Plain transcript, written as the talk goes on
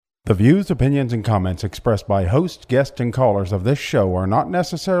The views, opinions, and comments expressed by hosts, guests, and callers of this show are not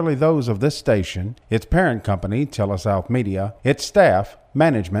necessarily those of this station, its parent company, Telesouth Media, its staff,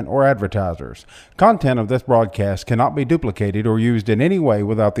 management, or advertisers. Content of this broadcast cannot be duplicated or used in any way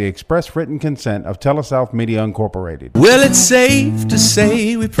without the express written consent of Telesouth Media Incorporated. Well, it's safe to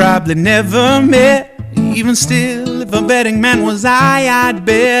say we probably never met. Even still, if a betting man was I'd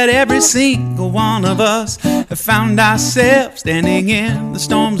bet every single one of us have found ourselves standing in the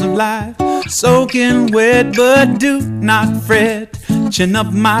storms of life, soaking wet, but do not fret. Chin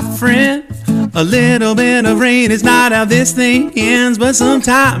up, my friend. A little bit of rain is not how this thing ends, but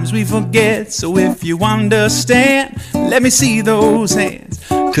sometimes we forget. So if you understand, let me see those hands,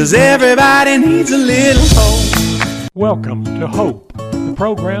 'cause everybody needs a little hope. Welcome to Hope, the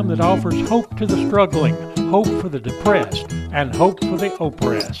program that offers hope to the struggling, hope for the depressed, and hope for the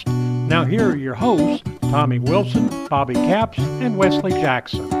oppressed. Now here are your hosts, Tommy Wilson, Bobby Capps, and Wesley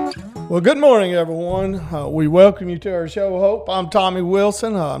Jackson. Well, good morning, everyone. We welcome you to our show, Hope. I'm Tommy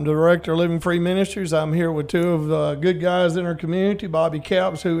Wilson. I'm the director of Living Free Ministries. I'm here with two of the good guys in our community, Bobby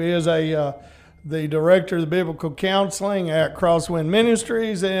Capps, who is the director of the Biblical Counseling at Crosswind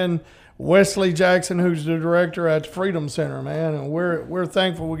Ministries, and Wesley Jackson, who's the director at the Freedom Center, man. And we're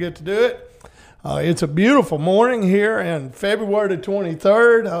thankful we get to do it. It's a beautiful morning here in February the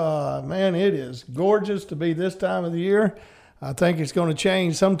 23rd. Man, it is gorgeous to be this time of the year. I think it's going to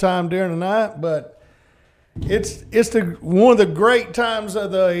change sometime during the night, but it's one of the great times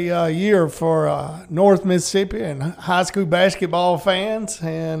of the year for North Mississippi and high school basketball fans,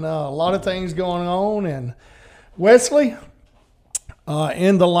 and a lot of things going on. And Wesley,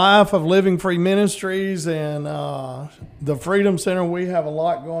 in the life of Living Free Ministries and the Freedom Center, we have a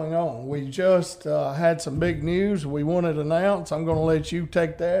lot going on. We just had some big news we wanted to announce. I'm going to let you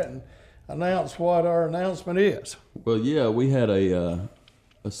take that and announce what our announcement is. Well, yeah, we had a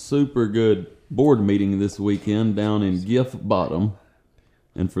super good board meeting this weekend down in Gift Bottom.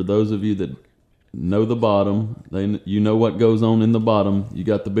 And for those of you that know the bottom, you know what goes on in the bottom. You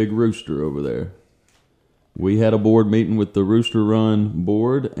got the big rooster over there. We had a board meeting with the Rooster Run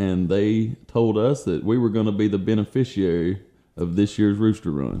board, and they told us that we were going to be the beneficiary of this year's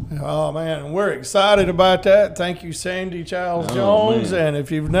Rooster Run. Oh, man, we're excited about that. Thank you, Sandy Childs-Jones. And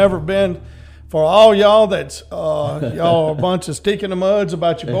if you've never been, for all y'all that's y'all are a bunch of stick in the muds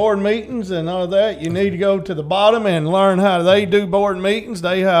about your board meetings and all that, you need to go to the bottom and learn how they do board meetings.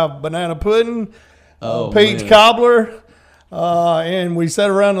 They have banana pudding, peach cobbler, and we sat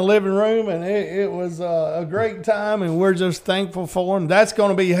around the living room, and it was a great time, and we're just thankful for them. That's going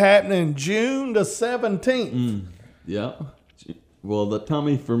to be happening June the 17th. Yeah. Well,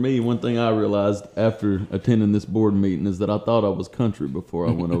 Tommy, for me, one thing I realized after attending this board meeting is that I thought I was country before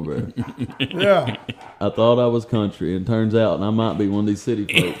I went over there. Yeah. I thought I was country, and turns out I might be one of these city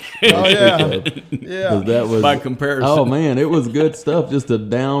folks. Oh, yeah. Yeah. That was, by comparison. Oh, man, it was good stuff. Just a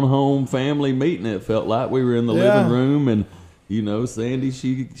down-home family meeting. It felt like we were in the living room, and, you know, Sandy,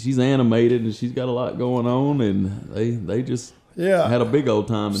 she's animated, and she's got a lot going on, and they just... Yeah, I had a big old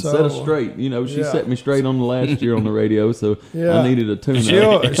time and set us straight. You know, she set me straight on the last year on the radio, so I needed a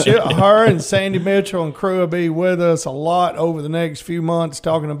tune-up. Her and Sandy Mitchell and crew will be with us a lot over the next few months,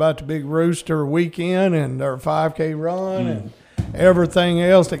 talking about the Big Rooster weekend and their 5K run and everything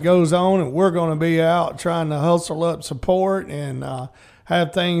else that goes on. And we're going to be out trying to hustle up support and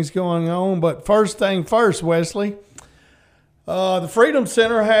have things going on. But first thing first, Wesley. The Freedom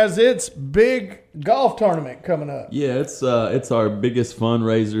Center has its big golf tournament coming up. Yeah, it's our biggest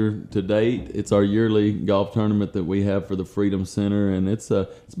fundraiser to date. It's our yearly golf tournament that we have for the Freedom Center, and it's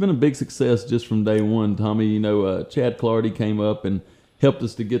been a big success just from day one. Tommy, you know, Chad Clardy came up and helped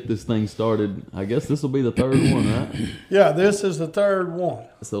us to get this thing started. I guess this will be the third one, right? Yeah, this is the third one.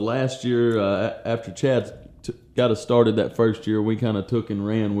 So last year, after Chad got us started that first year, we kind of took and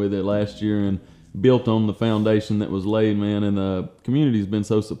ran with it last year and built on the foundation that was laid, man, and the community's been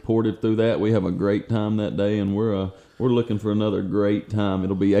so supportive through that. We have a great time that day, and we're looking for another great time.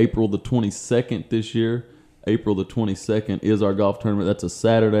 It'll be April the 22nd this year. April the 22nd is our golf tournament. That's a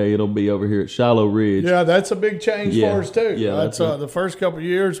Saturday. It'll be over here at Shiloh Ridge. Yeah, that's a big change for us, too. Yeah, that's the first couple of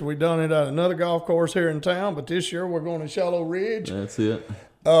years we've done it at another golf course here in town, but this year we're going to Shiloh Ridge. That's it.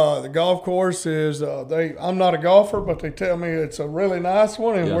 The golf course is, I'm not a golfer, but they tell me it's a really nice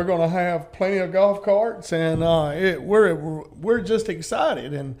one, and we're going to have plenty of golf carts, and we're just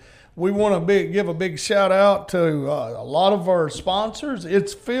excited, and we want to give a big shout out to a lot of our sponsors.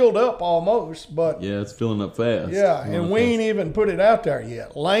 It's filled up almost, but yeah, it's filling up fast. Yeah, and we ain't even put it out there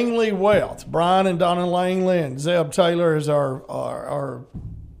yet. Langley Wealth, Brian and Donna Langley, and Zeb Taylor is our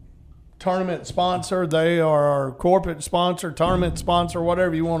tournament sponsor. They are our corporate sponsor, tournament sponsor,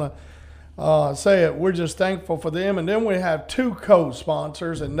 whatever you want to say it. We're just thankful for them. And then we have 2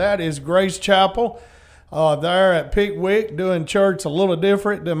 co-sponsors, and that is Grace Chapel. They're at Pickwick doing church a little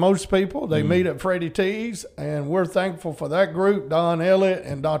different than most people. They meet at Freddie T's, and we're thankful for that group, Don Elliott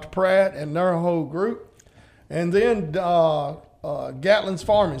and Dr. Pratt and their whole group. And then Gatlin's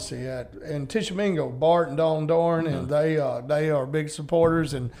Pharmacy in Tishomingo, Bart and Dawn Dorn, and they are big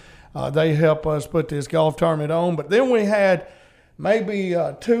supporters, and they help us put this golf tournament on. But then we had maybe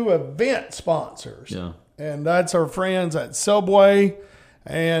 2 event sponsors, and that's our friends at Subway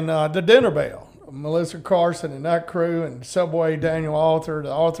and the Dinner Bell. Melissa Carson and that crew, and Subway, Daniel Arthur. The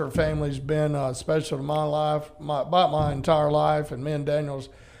Arthur family's been special to my life, about my entire life, and me and Daniel's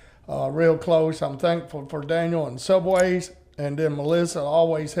real close. I'm thankful for Daniel and Subways, and then Melissa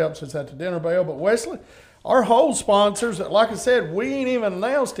always helps us at the Dinner Bell. But Wesley, our whole sponsors, like I said, we ain't even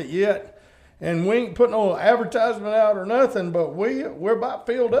announced it yet, and we ain't put no advertisement out or nothing, but we're about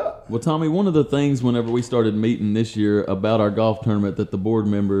filled up. Well, Tommy, one of the things whenever we started meeting this year about our golf tournament that the board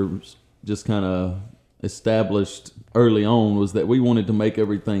members just kind of established early on was that we wanted to make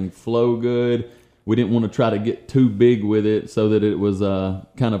everything flow good. We didn't want to try to get too big with it so that it was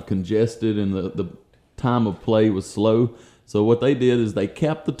kind of congested and the time of play was slow. So what they did is they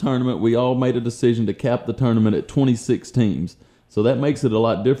capped the tournament. We all made a decision to cap the tournament at 26 teams. So that makes it a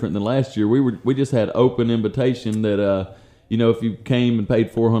lot different than last year. We just had open invitation that if you came and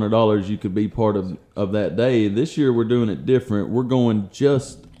paid $400, you could be part of that day. This year we're doing it different. We're going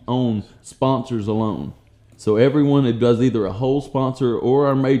just on sponsors alone. So everyone that does either a whole sponsor or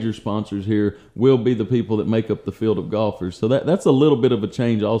our major sponsors here will be the people that make up the field of golfers. So that's a little bit of a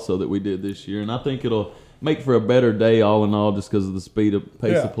change also that we did this year, and I think it'll make for a better day all in all, just because of the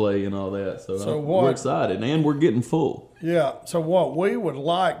pace of play and all that. So we're excited, and we're getting full. Yeah. So what we would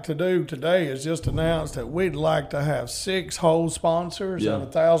like to do today is just announce that we'd like to have 6 whole sponsors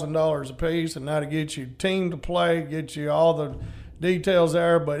at $1,000 a piece, and that'll get you team to play, get you all the details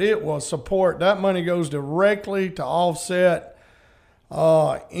there, but it will support. That money goes directly to offset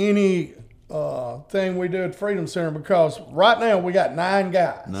any thing we do at Freedom Center, because right now we got 9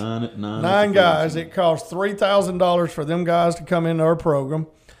 guys. Nine guys. It costs $3,000 for them guys to come into our program,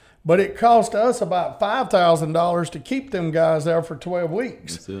 but it cost us about $5,000 to keep them guys there for 12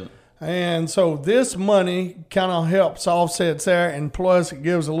 weeks. That's it. And so this money kind of helps offsets there, and plus it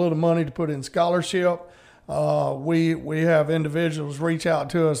gives a little money to put in scholarship. We have individuals reach out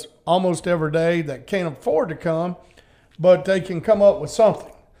to us almost every day that can't afford to come, but they can come up with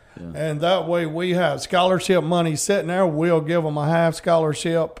something. Yeah. And that way we have scholarship money sitting there. We'll give them a half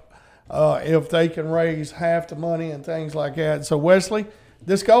scholarship if they can raise half the money and things like that. So Wesley,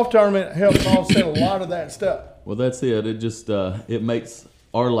 this golf tournament helps offset a lot of that stuff. Well, that's it. It just it makes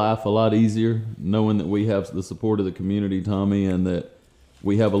our life a lot easier knowing that we have the support of the community, Tommy, and that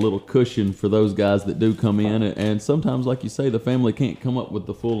we have a little cushion for those guys that do come in. And sometimes, like you say, the family can't come up with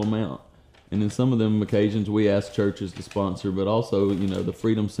the full amount. And in some of them occasions, we ask churches to sponsor, but also, the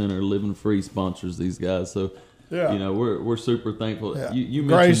Freedom Center, Living Free sponsors these guys. So, we're super thankful. Yeah. You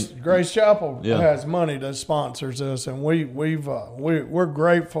mentioned Grace Chapel has money that sponsors us, and we're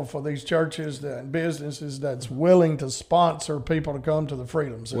grateful for these churches and businesses that's willing to sponsor people to come to the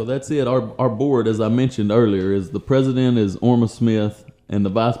Freedom Center. Well, that's it. Our board, as I mentioned earlier, is the president is Orma Smith, and the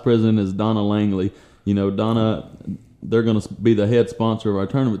vice president is Donna Langley. Donna, they're going to be the head sponsor of our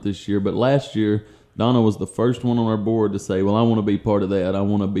tournament this year. But last year, Donna was the first one on our board to say, well, I want to be part of that. I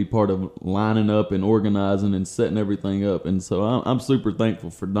want to be part of lining up and organizing and setting everything up. And so I'm super thankful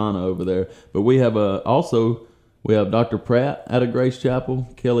for Donna over there. But we have we have Dr. Pratt out of Grace Chapel,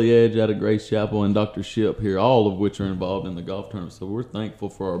 Kelly Edge out of Grace Chapel, and Dr. Ship here, all of which are involved in the golf tournament. So we're thankful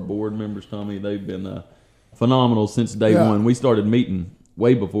for our board members, Tommy. They've been phenomenal since day one. We started meeting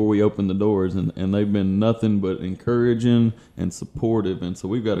way before we opened the doors, and they've been nothing but encouraging and supportive, and so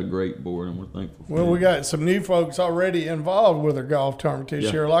we've got a great board, and we're thankful for we got some new folks already involved with our golf tournament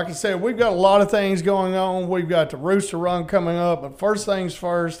this year. Like I said, we've got a lot of things going on. We've got the Rooster Run coming up, but first things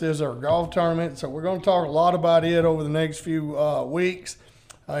first is our golf tournament, so we're going to talk a lot about it over the next few weeks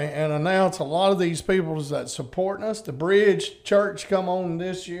and announce a lot of these people that supporting us. The Bridge Church come on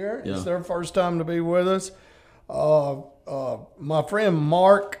this year. It's their first time to be with us. My friend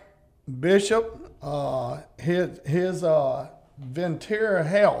Mark Bishop, his Ventura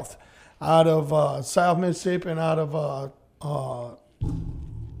Health out of South Mississippi and out of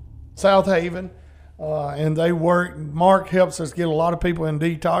South Haven, and they work. Mark helps us get a lot of people in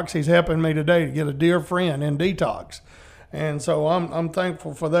detox. He's helping me today to get a dear friend in detox, and so I'm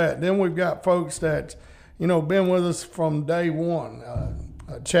thankful for that. Then we've got folks that been with us from day one.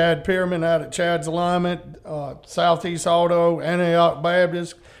 Chad Pierman out at Chad's Alignment, Southeast Auto, Antioch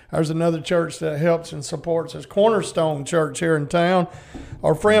Baptist. There's another church that helps and supports us, Cornerstone Church here in town.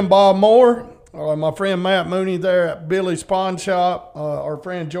 Our friend Bob Moore, my friend Matt Mooney there at Billy's Pawn Shop, our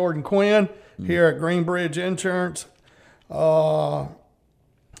friend Jordan Quinn here at Greenbridge Insurance,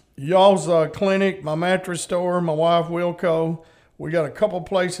 y'all's clinic, my mattress store, my wife Wilco. We got a couple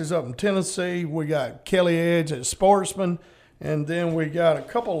places up in Tennessee. We got Kelly Edge at Sportsman. And then we got a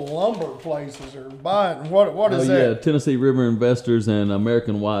couple of lumber places or buying. What is that? Yeah, Tennessee River Investors and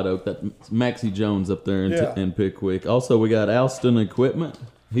American White Oak. That's Maxie Jones up there in Pickwick. Also, we got Alston Equipment.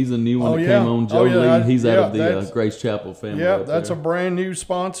 He's a new one that came on. Joe Lee. He's out of the Grace Chapel family. Yeah, that's a brand new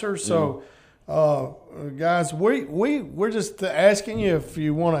sponsor. So, guys, we're just asking you if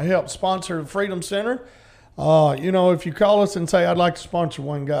you want to help sponsor the Freedom Center. If you call us and say, I'd like to sponsor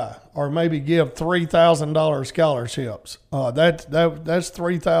one guy, or maybe give $3,000 scholarships, that's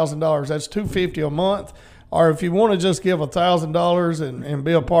 $3,000. That's $250 a month. Or if you want to just give $1,000 and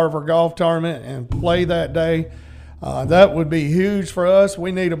be a part of our golf tournament and play that day, that would be huge for us.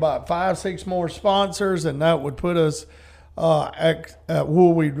 We need about 5-6 more sponsors, and that would put us at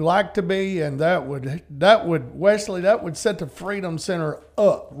where we'd like to be, and that would Wesley, that would set the Freedom Center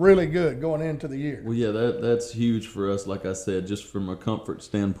up really good going into the year. Well, yeah, that's huge for us. Like I said, just from a comfort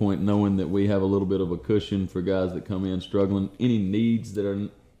standpoint, knowing that we have a little bit of a cushion for guys that come in struggling, any needs that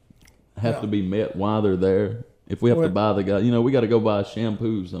have to be met while they're there. If we have to buy the guy, we got to go buy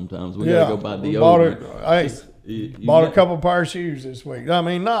shampoo sometimes. We got to go buy deodorant. Bought a couple pair of shoes this week. I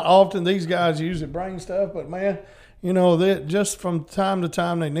mean, not often these guys usually bring stuff, but man, that just from time to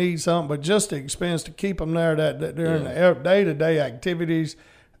time they need something, but just the expense to keep them there that during the day-to-day activities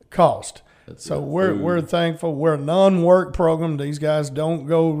cost. So we're thankful. We're a non-work program. These guys don't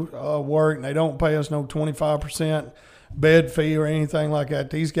go work, and they don't pay us no 25% bed fee or anything like that.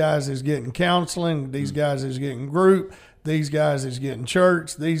 These guys is getting counseling. These guys is getting group. These guys is getting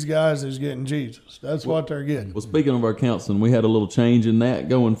church. These guys is getting Jesus. That's what they're getting. Well, speaking of our counseling, we had a little change in that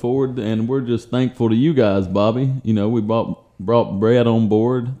going forward, and we're just thankful to you guys, Bobby. We brought Brett on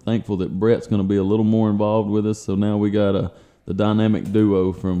board. Thankful that Brett's going to be a little more involved with us. So now we got the dynamic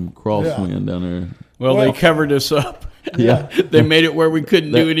duo from Crosswind down there. Well, they covered us up. Yeah. They made it where we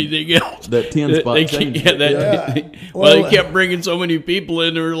couldn't do anything else. That 10 spot change. Well, they kept bringing so many people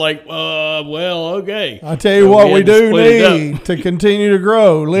in. They were like, okay. I tell you what, we do need to continue to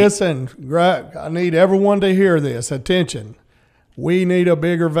grow. Listen, I need everyone to hear this. Attention. We need a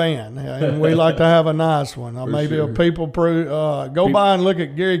bigger van, and we like to have a nice one. Maybe a go by and look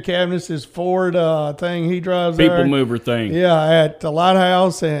at Gary Cabinet's Ford thing he drives People there. mover thing. Yeah, at the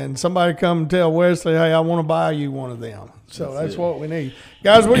Lighthouse, and somebody come and tell Wesley, hey, I want to buy you one of them. So that's what we need.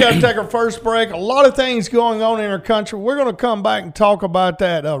 Guys, we got to take our first break. A lot of things going on in our country. We're going to come back and talk about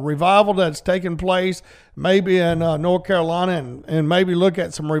that revival that's taking place maybe in North Carolina and maybe look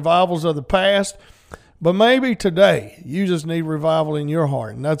at some revivals of the past. But maybe today you just need revival in your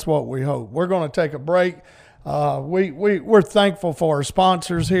heart, and that's what we hope. We're going to take a break. We're thankful for our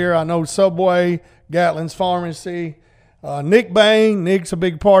sponsors here. I know Subway, Gatlin's Pharmacy, Nick Bain. Nick's a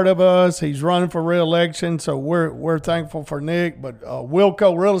big part of us. He's running for re-election, so we're thankful for Nick. But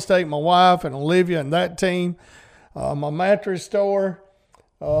Wilco Real Estate, my wife, and Olivia and that team. My mattress store,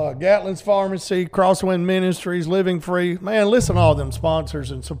 Gatlin's Pharmacy, Crosswind Ministries, Living Free. Man, listen to all them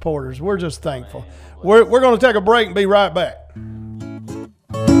sponsors and supporters. We're just thankful. We're going to take a break and be right back.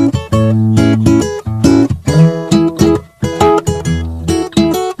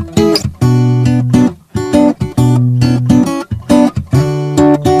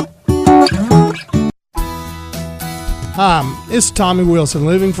 Hi, it's Tommy Wilson,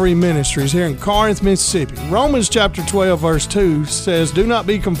 Living Free Ministries here in Corinth, Mississippi. Romans chapter 12, verse 2 says, do not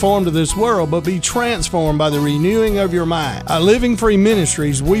be conformed to this world, but be transformed by the renewing of your mind. At Living Free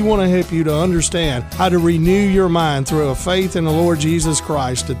Ministries, we want to help you to understand how to renew your mind through a faith in the Lord Jesus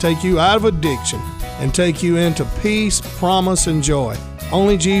Christ to take you out of addiction and take you into peace, promise, and joy.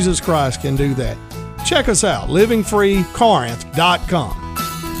 Only Jesus Christ can do that. Check us out, livingfreecorinth.com.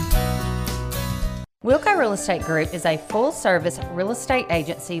 Wilco Real Estate Group is a full-service real estate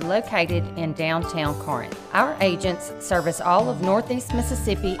agency located in downtown Corinth. Our agents service all of Northeast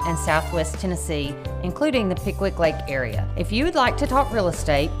Mississippi and Southwest Tennessee, including the Pickwick Lake area. If you would like to talk real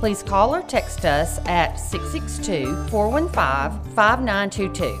estate, please call or text us at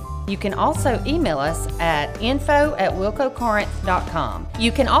 662-415-5922. You can also email us at info@wilcocorinth.com.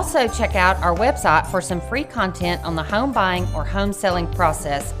 You can also check out our website for some free content on the home buying or home selling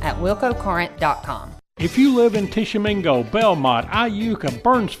process at wilcocorinth.com. If you live in Tishomingo, Belmont, Iuka,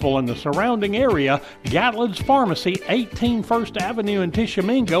 Burnsville, and the surrounding area, Gatlin's Pharmacy, 18 First Avenue in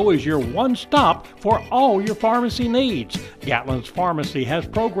Tishomingo is your one stop for all your pharmacy needs. Gatlin's Pharmacy has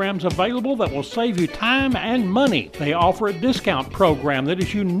programs available that will save you time and money. They offer a discount program that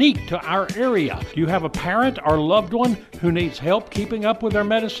is unique to our area. Do you have a parent or loved one who needs help keeping up with their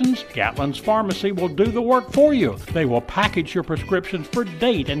medicines? Gatlin's Pharmacy will do the work for you. They will package your prescriptions for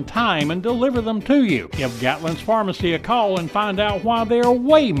date and time and deliver them to you. Give Gatlin's Pharmacy a call and find out why they are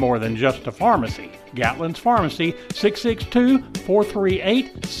way more than just a pharmacy. Gatlin's Pharmacy,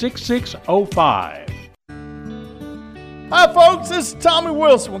 662-438-6605. Hi folks, this is Tommy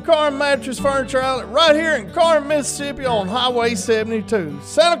Wilson with Carn Mattress Furniture Outlet right here in Carn, Mississippi on Highway 72.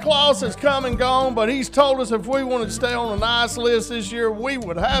 Santa Claus has come and gone, but he's told us if we want to stay on the nice list this year, we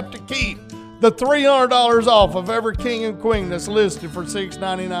would have to keep the $300 off of every king and queen that's listed for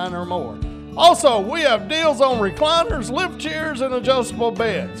 $699 or more. Also, we have deals on recliners, lift chairs, and adjustable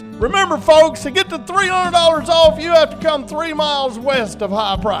beds. Remember, folks, to get the $300 off, you have to come 3 miles west of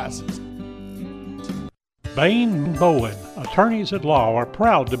high prices. Bain & Bowen, attorneys at law, are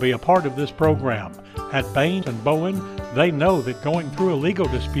proud to be a part of this program. At Bain & Bowen, they know that going through a legal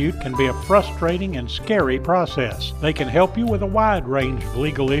dispute can be a frustrating and scary process. They can help you with a wide range of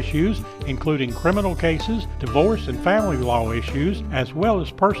legal issues, including criminal cases, divorce and family law issues, as well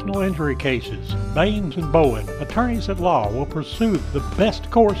as personal injury cases. Bain & Bowen, attorneys at law, will pursue the best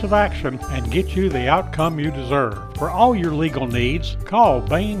course of action and get you the outcome you deserve. For all your legal needs, call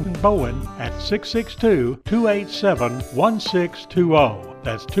Bain & Bowen at 662-287-1620.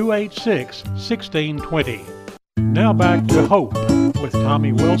 That's 286-1620. Now back to Hope with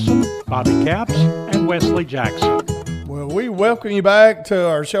Tommy Wilson, Bobby Capps, and Wesley Jackson. Well, we welcome you back to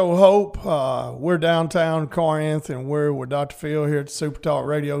our show, Hope. We're downtown Corinth, and we're with Dr. Phil here at the SuperTalk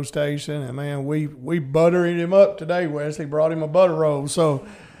radio station. And, man, we buttered him up today, Wesley. Brought him a butter roll. So,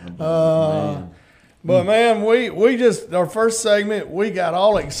 but, man, we just, our first segment, we got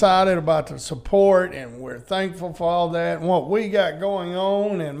all excited about the support, and we're thankful for all that and what we got going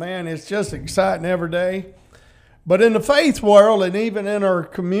on. And, man, it's just exciting every day. But in the faith world and even in our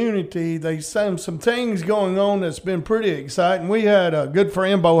community, there's some things going on that's been pretty exciting. We had a good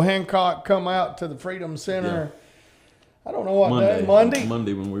friend, Bo Hancock, come out to the Freedom Center. Yeah. I don't know what day.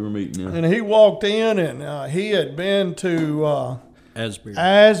 Monday when we were meeting. Yeah. And he walked in, and he had been to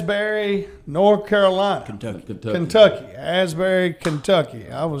Asbury, North Carolina. Kentucky. Asbury, Kentucky.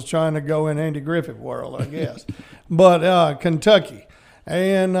 I was trying to go in Andy Griffith world, I guess. But Kentucky.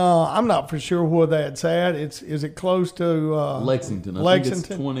 And I'm not for sure where that's at. Is it close to Lexington? I think it's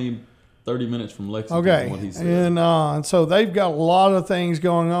 30 minutes from Lexington. Okay. What he said. And so they've got a lot of things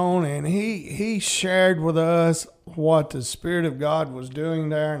going on, and he shared with us what the Spirit of God was doing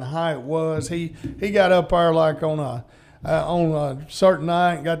there and how it was. He got up there like on a certain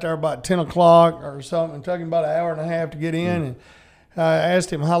night, got there about 10 o'clock or something. It took him about an hour and a half to get in, and I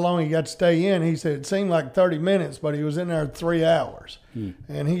asked him how long he got to stay in. He said it seemed like 30 minutes, but he was in there 3 hours.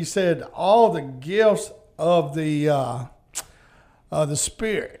 And he said all the gifts of the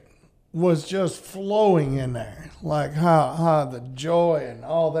Spirit was just flowing in there, like how the joy and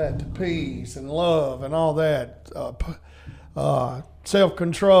all that, the peace and love and all that,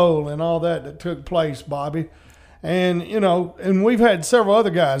 self-control and all that took place, Bobby. And, and we've had several other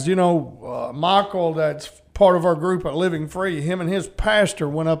guys, Michael, that's part of our group at Living Free, him and his pastor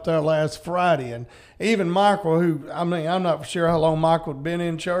went up there last Friday. And even Michael, I'm not sure how long Michael had been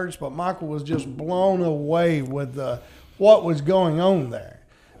in church, but Michael was just blown away with what was going on there.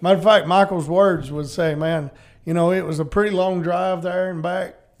 Matter of fact, Michael's words would say, man, it was a pretty long drive there and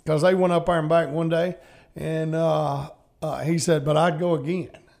back, because they went up there and back one day. And he said, but I'd go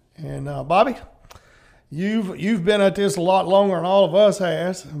again. And Bobby, You've been at this a lot longer than all of us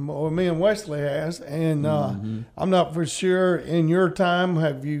has, or me and Wesley has, and I'm not for sure in your time,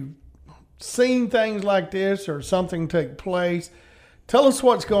 have you seen things like this or something take place? Tell us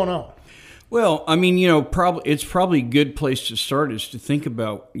what's going on. Well, I mean, it's probably a good place to start is to think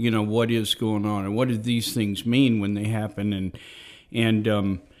about, what is going on and what do these things mean when they happen.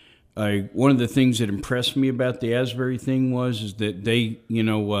 And one of the things that impressed me about the Asbury thing is that they,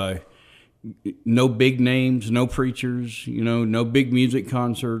 no big names, no preachers, no big music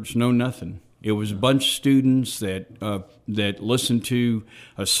concerts, no nothing. It was a bunch of students that listened to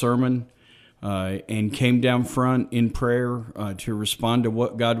a sermon and came down front in prayer to respond to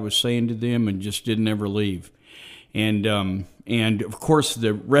what God was saying to them, and just didn't ever leave. And of course,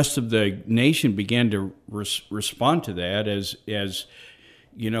 the rest of the nation began to respond to that as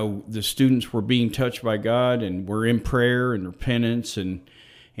the students were being touched by God and were in prayer and repentance and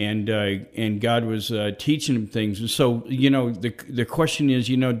and God was teaching him things. And so, the question is,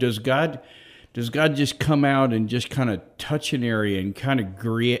 does God just come out and just kind of touch an area and kind of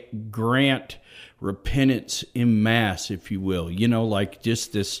grant repentance en masse, if you will, like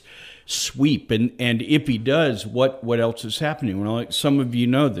just this sweep? And if he does, what else is happening? Well, like some of you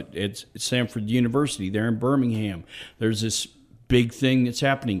know that it's Stanford University there in Birmingham. There's this big thing that's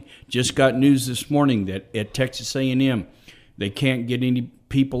happening. Just got news this morning that at Texas A&M, they can't get any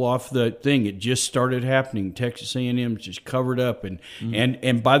people off the thing. It just started happening. Texas A&M is just covered up, and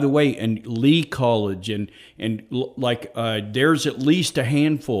by the way, and Lee College, and there's at least a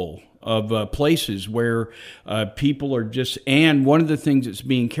handful of places where people are just. And one of the things that's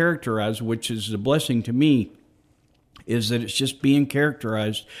being characterized, which is a blessing to me, is that it's just being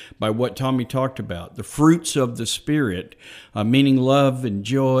characterized by what Tommy talked about, the fruits of the Spirit, meaning love and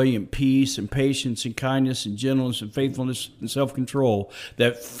joy and peace and patience and kindness and gentleness and faithfulness and self-control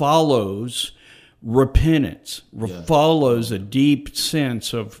that follows repentance, follows a deep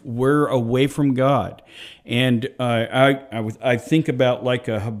sense of we're away from God. And I think about like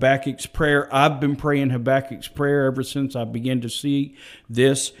a Habakkuk's prayer. I've been praying Habakkuk's prayer ever since I began to see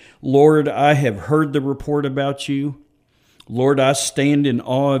this. Lord, I have heard the report about you. Lord, I stand in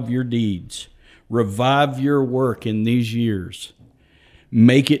awe of your deeds. Revive your work in these years.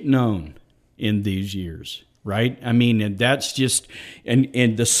 Make it known in these years. Right? I mean, and that's just,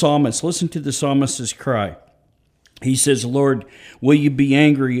 and the psalmist, listen to the psalmist's cry. He says, Lord, will you be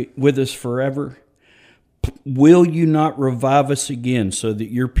angry with us forever? Will you not revive us again so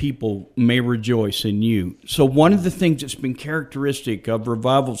that your people may rejoice in you? So one of the things that's been characteristic of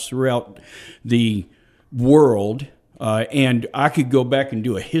revivals throughout the world, and I could go back and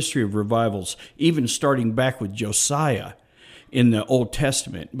do a history of revivals, even starting back with Josiah in the Old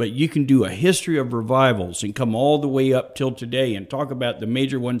Testament, but you can do a history of revivals and come all the way up till today and talk about the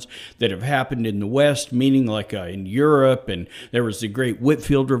major ones that have happened in the West, meaning like in Europe, and there was the Great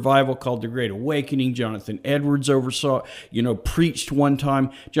Whitfield Revival called the Great Awakening. Jonathan Edwards preached one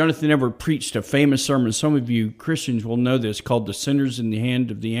time. Jonathan Edwards preached a famous sermon, some of you Christians will know this, called The Sinners in the Hand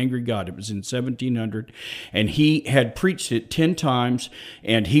of the Angry God. It was in 1700, and he had preached it 10 times,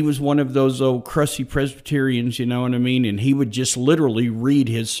 and he was one of those old crusty Presbyterians, you know what I mean, and he would just literally read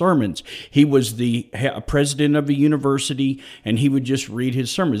his sermons. He was the president of a university, and he would just read his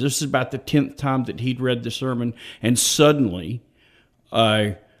sermons. This is about the 10th time that he'd read the sermon, and suddenly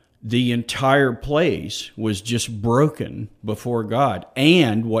the entire place was just broken before God.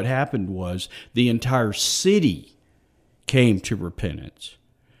 And what happened was the entire city came to repentance.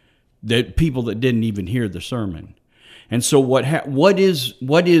 The people that didn't even hear the sermon. And so what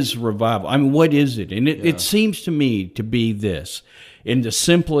is revival? I mean, what is it? And it seems to me to be this, in the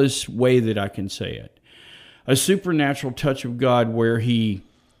simplest way that I can say it. A supernatural touch of God where he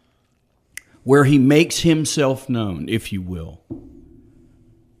makes himself known, if you will,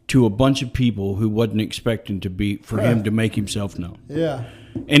 to a bunch of people who wasn't expecting for him to make himself known. Yeah.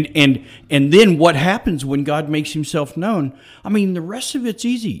 And then what happens when God makes himself known? I mean, the rest of it's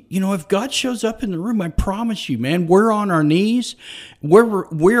easy. If God shows up in the room, I promise you, man, we're on our knees.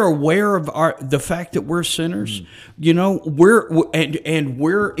 We're aware of the fact that we're sinners.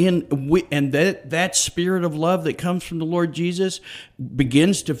 That spirit of love that comes from the Lord Jesus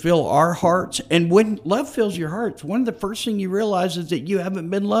begins to fill our hearts. And when love fills your hearts, one of the first things you realize is that you haven't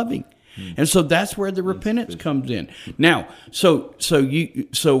been loving. And so that's where the repentance comes in. Now, so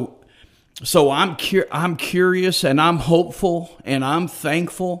I'm curious, and I'm hopeful, and I'm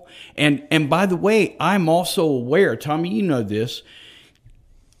thankful, and by the way, I'm also aware, Tommy, you know this.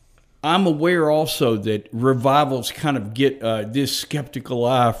 I'm aware also that revivals kind of get this skeptical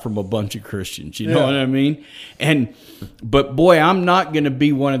eye from a bunch of Christians. You know what I mean? But boy, I'm not going to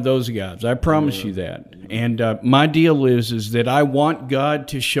be one of those guys. I promise you that. And my deal is that I want God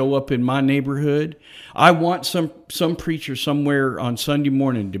to show up in my neighborhood. I want some preacher somewhere on Sunday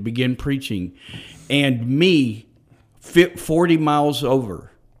morning to begin preaching, and me, 40 miles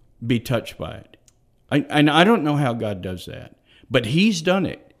over, be touched by it. And I don't know how God does that, but He's done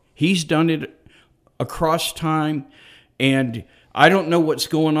it. He's done it across time, and I don't know what's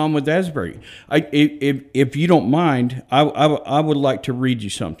going on with Asbury. If you don't mind, I would like to read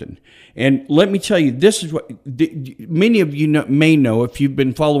you something. And let me tell you, this is what many of you may know if you've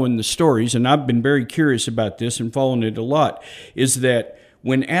been following the stories, and I've been very curious about this and following it a lot, is that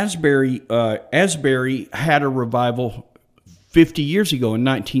when Asbury had a revival 50 years ago in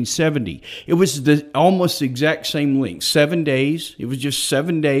 1970. It was almost the exact same length, 7 days. It was just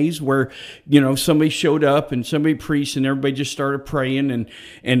 7 days where, somebody showed up and somebody preached and everybody just started praying.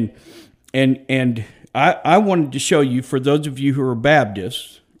 And I wanted to show you, for those of you who are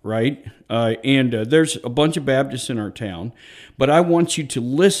Baptists, right? And there's a bunch of Baptists in our town, but I want you to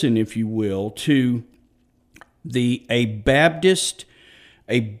listen, if you will, to a Baptist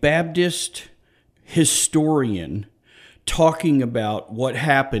historian talking about what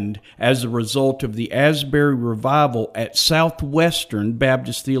happened as a result of the Asbury revival at Southwestern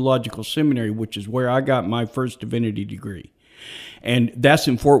Baptist Theological Seminary, which is where I got my first divinity degree. And that's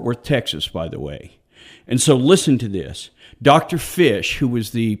in Fort Worth, Texas, by the way. And so listen to this. Dr. Fish, who was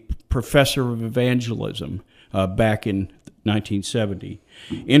the professor of evangelism back in 1970,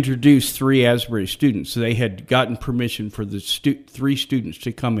 introduced 3 Asbury students. They had gotten permission for the 3 students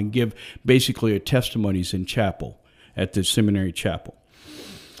to come and give basically a testimonies in chapel, at the seminary chapel.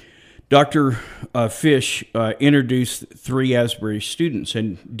 Dr. Fish introduced 3 Asbury students,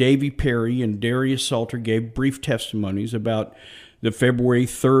 and Davy Perry and Darius Salter gave brief testimonies about the February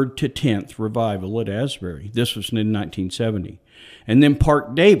 3rd to 10th revival at Asbury. This was in 1970. And then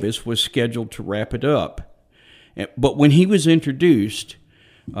Park Davis was scheduled to wrap it up. But when he was introduced,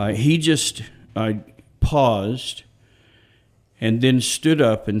 he just paused and then stood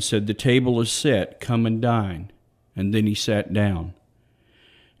up and said, "The table is set, come and dine." And then he sat down.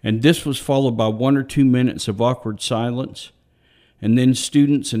 And this was followed by 1 or 2 minutes of awkward silence. And then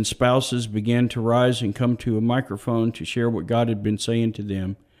students and spouses began to rise and come to a microphone to share what God had been saying to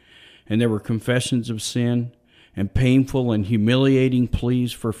them. And there were confessions of sin and painful and humiliating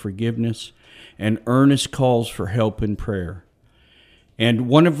pleas for forgiveness and earnest calls for help and prayer. And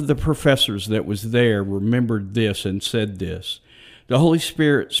one of the professors that was there remembered this and said this: "The Holy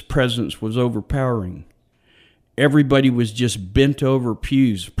Spirit's presence was overpowering. Everybody was just bent over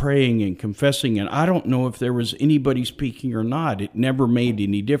pews, praying and confessing, and I don't know if there was anybody speaking or not. It never made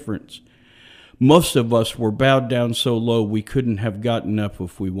any difference. Most of us were bowed down so low we couldn't have gotten up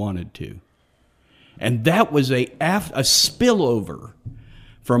if we wanted to." And that was a spillover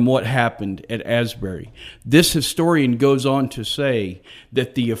from what happened at Asbury. This historian goes on to say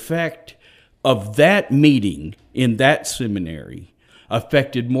that the effect of that meeting in that seminary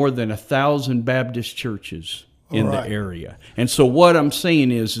affected more than 1,000 Baptist churches in the area. And so what I'm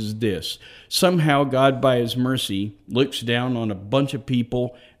saying is this: somehow God, by his mercy, looks down on a bunch of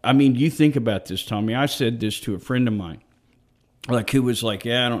people. I mean, you think about this, Tommy. I said this to a friend of mine, who was like,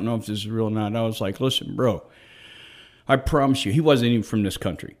 "Yeah, I don't know if this is real or not." I was like, "Listen, bro, I promise you," he wasn't even from this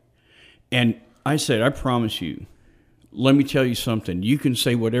country. And I said, "I promise you, let me tell you something. You can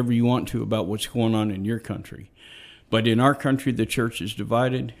say whatever you want to about what's going on in your country. But in our country, the church is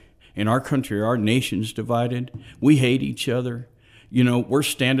divided. In our country, our nation's divided. We hate each other. You know, we're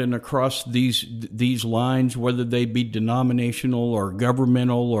standing across these lines, whether they be denominational or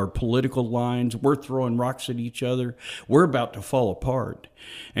governmental or political lines. We're throwing rocks at each other. We're about to fall apart.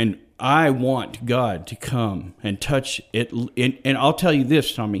 And I want God to come and touch it. And I'll tell you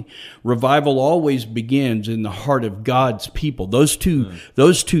this, Tommy, revival always begins in the heart of God's people. That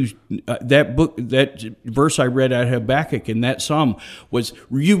book, that verse I read out of Habakkuk in that psalm was,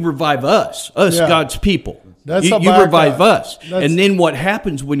 "You revive us, God's people." You revive us. And then what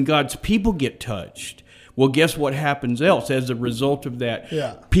happens when God's people get touched? Well, guess what happens else as a result of that?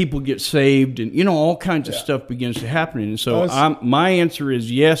 Yeah. People get saved, and all kinds of stuff begins to happen. And so my answer is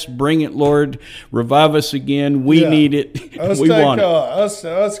yes, bring it, Lord. Revive us again. We need it. We want it.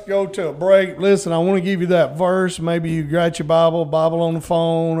 Let's go to a break. Listen, I want to give you that verse. Maybe you got your Bible on the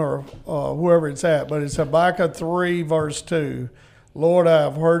phone, or wherever it's at. But it's Habakkuk 3, verse 2. "Lord, I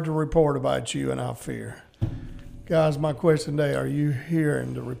have heard the report about you, and I fear." Guys, my question today, are you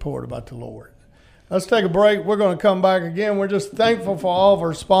hearing the report about the Lord? Let's take a break. We're going to come back again. We're just thankful for all of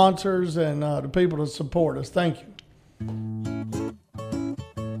our sponsors and the people that support us. Thank you.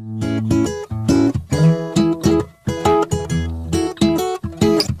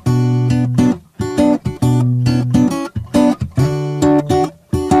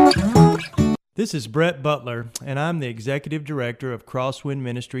 This is Brett Butler, and I'm the Executive Director of Crosswind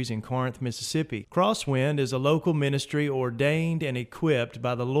Ministries in Corinth, Mississippi. Crosswind is a local ministry ordained and equipped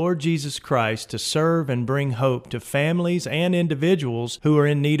by the Lord Jesus Christ to serve and bring hope to families and individuals who are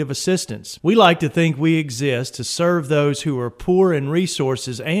in need of assistance. We like to think we exist to serve those who are poor in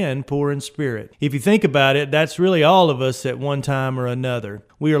resources and poor in spirit. If you think about it, that's really all of us at one time or another.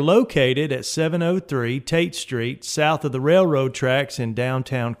 We are located at 703 Tate Street, south of the railroad tracks in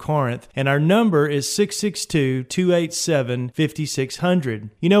downtown Corinth, and our number is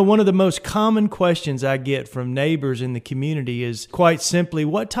 662-287-5600. One of the most common questions I get from neighbors in the community is quite simply,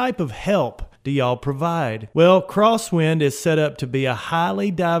 what type of help do y'all provide? Well, Crosswind is set up to be a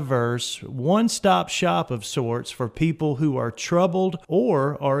highly diverse, one-stop shop of sorts for people who are troubled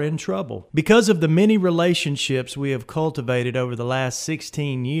or are in trouble. Because of the many relationships we have cultivated over the last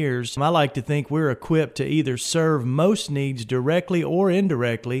 16 years, I like to think we're equipped to either serve most needs directly or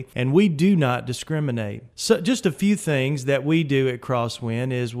indirectly, and we do not discriminate. So just a few things that we do at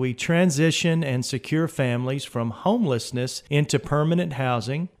Crosswind is we transition and secure families from homelessness into permanent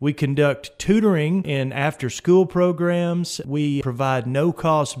housing. We conduct tutoring in after-school programs. We provide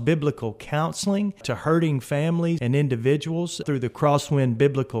no-cost biblical counseling to hurting families and individuals through the Crosswind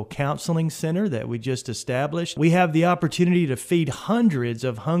Biblical Counseling Center that we just established. We have the opportunity to feed hundreds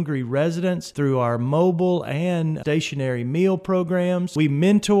of hungry residents through our mobile and stationary meal programs. We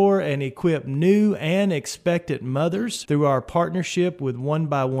mentor and equip new and expectant mothers through our partnership with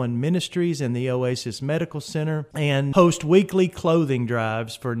 1x1 Ministries and the Oasis Medical Center, and host weekly clothing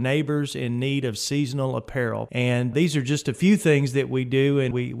drives for neighbors in need of seasonal apparel. And these are just a few things that we do,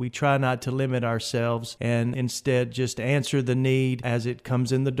 and we try not to limit ourselves and instead just answer the need as it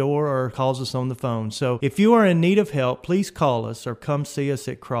comes in the door or calls us on the phone. So if you are in need of help, please call us or come see us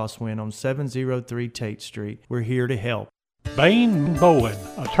at Crosswind on 703 Tate Street. We're here to help. Bain & Bowen,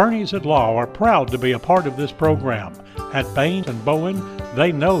 attorneys at law, are proud to be a part of this program. At Bain & Bowen,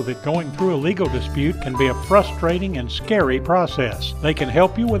 they know that going through a legal dispute can be a frustrating and scary process. They can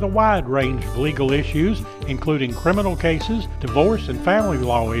help you with a wide range of legal issues, including criminal cases, divorce and family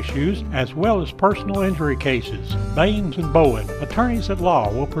law issues, as well as personal injury cases. Bain & Bowen, attorneys at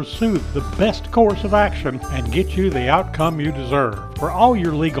law, will pursue the best course of action and get you the outcome you deserve. For all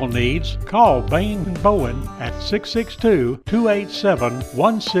your legal needs, call Bain & Bowen at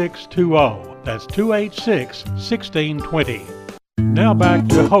 662-287-1620. That's 286-1620. Now back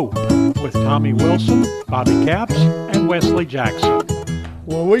to Hope with Tommy Wilson, Bobby Capps, and Wesley Jackson.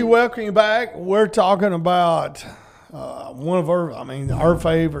 Well, we welcome you back. We're talking about one of our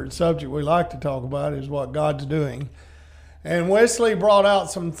favorite subject we like to talk about is what God's doing. And Wesley brought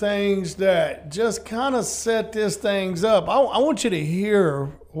out some things that just kind of set this things up. I want you to hear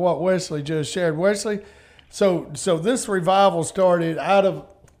what Wesley just shared. Wesley, so this revival started out of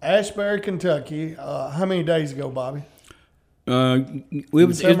Ashbury, Kentucky. How many days ago, Bobby?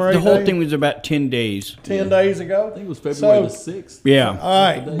 The whole thing was about 10 days. 10 days ago? I think it was February the 6th. Yeah. All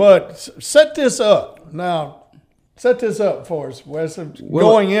right, but set this up. Now, set this up for us, Wesley,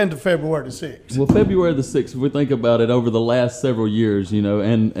 going into February the 6th. Well, February the 6th, if we think about it over the last several years,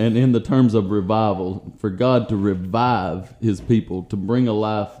 and in the terms of revival, for God to revive his people, to bring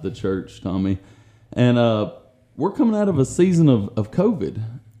alive the church, Tommy. And we're coming out of a season of COVID.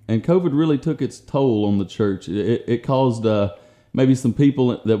 And COVID really took its toll on the church. It caused maybe some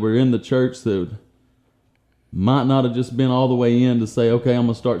people that were in the church that might not have just been all the way in to say, okay, I'm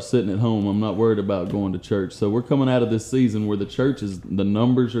going to start sitting at home. I'm not worried about going to church. So we're coming out of this season where the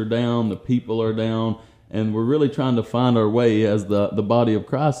numbers are down, the people are down, and we're really trying to find our way as the body of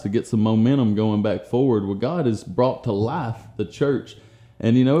Christ to get some momentum going back forward. Well, God has brought to life the church.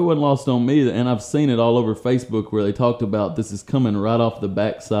 And, it wasn't lost on me, and I've seen it all over Facebook where they talked about this is coming right off the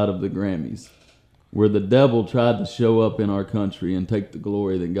backside of the Grammys, where the devil tried to show up in our country and take the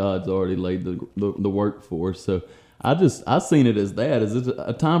glory that God's already laid the work for. So I seen it as that. It's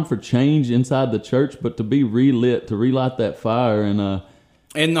a time for change inside the church, but to be relight that fire.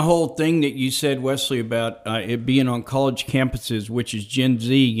 And the whole thing that you said, Wesley, about it being on college campuses, which is Gen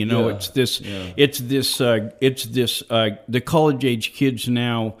Z, the college age kids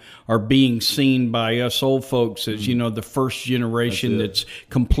now are being seen by us old folks as, the first generation that's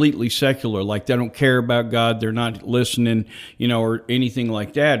completely secular. Like they don't care about God, they're not listening, or anything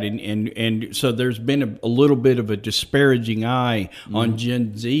like that. And so there's been a little bit of a disparaging eye on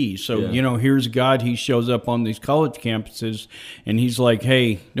Gen Z. So, here's God, he shows up on these college campuses and he's like, hey,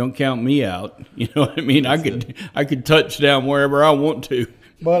 don't count me out. You know what I mean? I could touch down wherever I want to.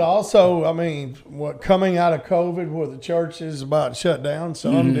 But also, coming out of COVID where the church is about shut down,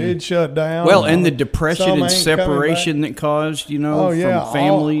 some did shut down. Well, and the depression and separation that caused, from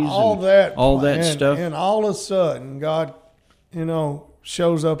families all that stuff. And all of a sudden, God,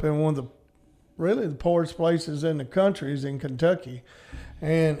 shows up in one of the poorest places in the country is in Kentucky.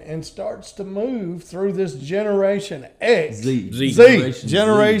 And starts to move through this Generation X,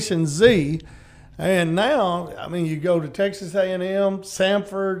 Generation Z. And now, you go to Texas A&M,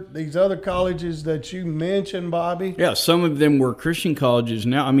 Samford, these other colleges that you mentioned, Bobby. Yeah, some of them were Christian colleges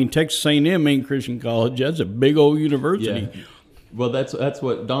now. Texas A&M ain't Christian college. That's a big old university. Yeah. Well, that's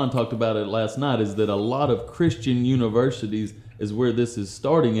what Don talked about it last night, is that a lot of Christian universities is where this is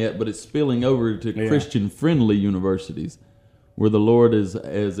starting at, but it's spilling over to Christian-friendly universities, where the Lord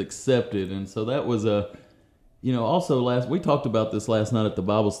is accepted. And so that was also we talked about this last night at the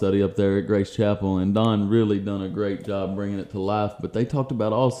Bible study up there at Grace Chapel, and Don really done a great job bringing it to life. But they talked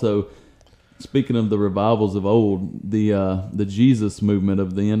about also, speaking of the revivals of old, the Jesus movement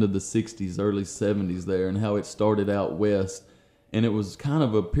of the end of the 60s, early 70s there, and how it started out west. And it was kind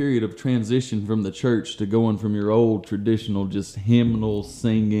of a period of transition from the church to going from your old traditional just hymnal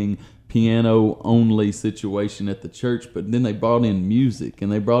singing, piano-only situation at the church. But then they brought in music,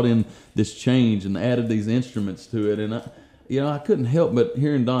 and they brought in this change and added these instruments to it. And I couldn't help but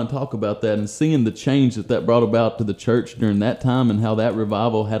hearing Don talk about that and seeing the change that brought about to the church during that time, and how that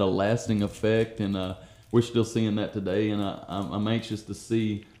revival had a lasting effect. And we're still seeing that today. And I'm anxious to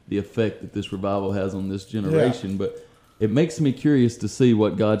see the effect that this revival has on this generation. Yeah. But it makes me curious to see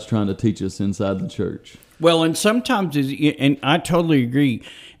what God's trying to teach us inside the church. Well, and sometimes, and I totally agree,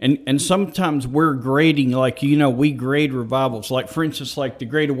 and sometimes we're grading, like, we grade revivals. Like, for instance, like the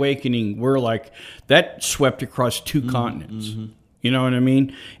Great Awakening, we're like, that swept across two continents. Mm-hmm. You know what I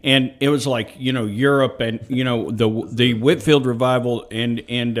mean? And it was like, Europe and, the Whitefield revival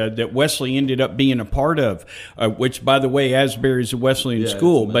and that Wesley ended up being a part of, which, by the way, Asbury's a Wesleyan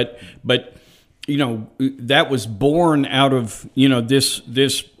school, but that was born out of,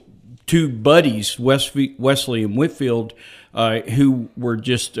 this two buddies, Wesley and Whitefield, who were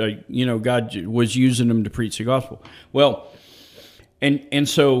just, God was using them to preach the gospel. Well, and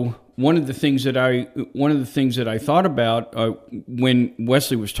so one of the things that I thought about when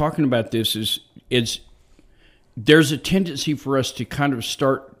Wesley was talking about this is there's a tendency for us to kind of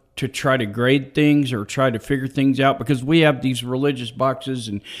start to try to grade things or try to figure things out, because we have these religious boxes.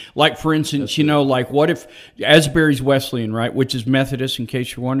 And like, for instance, like, what if Asbury's Wesleyan, right, which is Methodist, in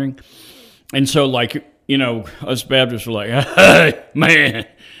case you're wondering. And so, like, us Baptists were like, hey, man,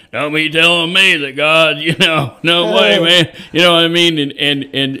 don't be telling me that God, no way, man. You know what I mean?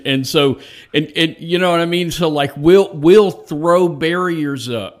 And so, you know what I mean? So, like, we'll throw barriers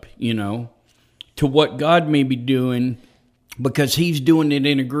up, to what God may be doing, because he's doing it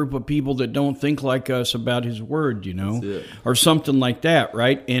in a group of people that don't think like us about his word, or something like that,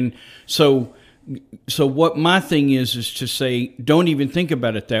 right? And so what my thing is to say, don't even think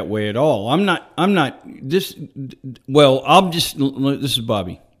about it that way at all. This is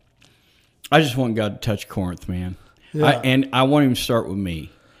Bobby. I just want God to touch Corinth, man. Yeah. I want him to start with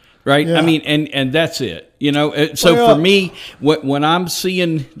me. Right? Yeah. I mean, and that's it. So for me, when I'm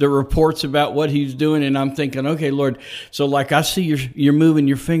seeing the reports about what he's doing, and I'm thinking, okay, Lord, so like I see you're moving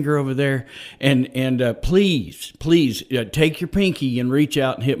your finger over there, and please take your pinky and reach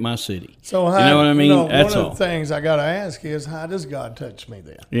out and hit my city. So you know what I mean? That's one of the things I got to ask is, how does God touch me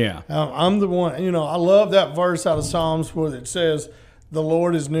then? Yeah. I'm the one, I love that verse out of Psalms where it says, the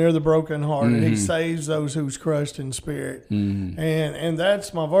Lord is near the brokenhearted. Mm-hmm. He saves those who's crushed in spirit. Mm-hmm. And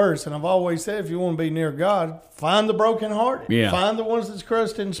that's my verse. And I've always said, if you want to be near God, find the brokenhearted. Yeah. Find the ones that's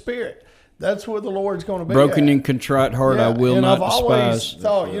crushed in spirit. That's where the Lord's going to be. Broken and contrite heart, I will not despise. And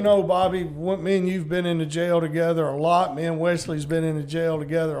I've always thought, Bobby, me and you've been in the jail together a lot. Me and Wesley's been in the jail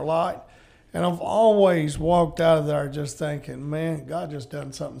together a lot. And I've always walked out of there just thinking, man, God just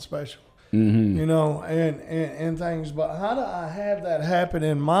done something special. Mm-hmm. And things. But how do I have that happen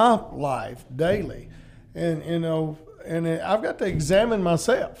in my life daily? And I've got to examine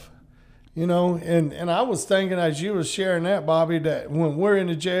myself. And I was thinking as you was sharing that, Bobby, that when we're in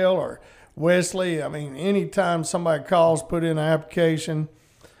the jail, or Wesley, I mean, anytime somebody calls, put in an application,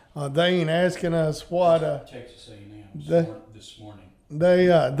 they ain't asking us what. Texas A&M this morning.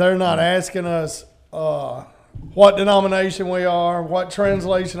 They're not asking us. What denomination we are, what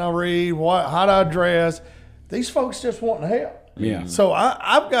translation I read, how to dress. These folks just want to help. Yeah. So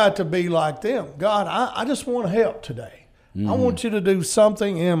I've got to be like them. God, I just want to help today. Mm-hmm. I want you to do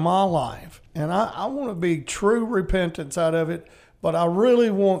something in my life. And I want to be true repentance out of it, but I really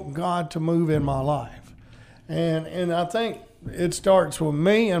want God to move in my life. And I think it starts with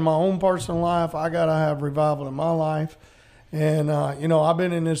me and my own personal life. I got to have revival in my life. And, I've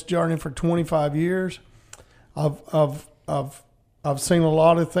been in this journey for 25 years. I've seen a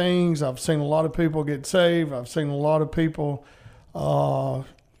lot of things. I've seen a lot of people get saved. I've seen a lot of people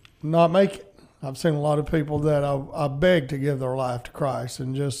not make it. I've seen a lot of people that I begged to give their life to Christ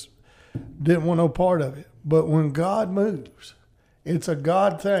and just didn't want no part of it. But when God moves, it's a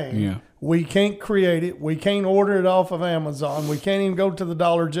God thing. Yeah. We can't create it. We can't order it off of Amazon. We can't even go to the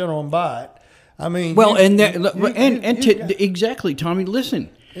Dollar General and buy it. I mean, exactly, Tommy. Listen.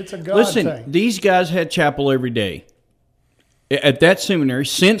 It's a God thing. Listen, these guys had chapel every day at that seminary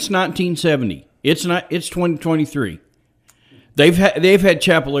since 1970. It's 2023. They've had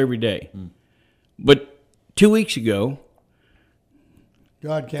chapel every day. But 2 weeks ago,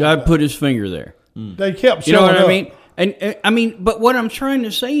 God put his finger there. They kept showing You know what up. I mean? And I mean, but what I'm trying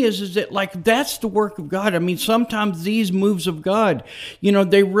to say is that, like, that's the work of God. I mean, sometimes these moves of God,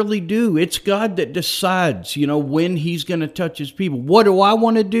 they really do. It's God that decides, when he's going to touch his people. What do I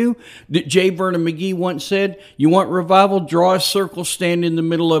want to do? J. Vernon McGee once said, you want revival? Draw a circle, stand in the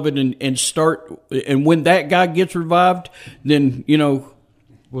middle of it, and start. And when that guy gets revived, then,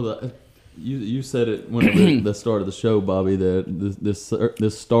 Well, you said it when the start of the show, Bobby, that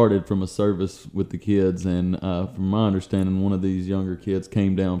this started from a service with the kids, and from my understanding, one of these younger kids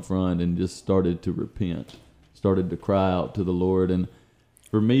came down front and just started to repent, started to cry out to the Lord. And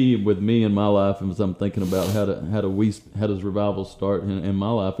for me, with me in my life, as I'm thinking about how does revival start in my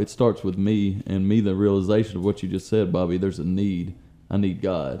life, it starts with me, and the realization of what you just said, Bobby. There's a need. I need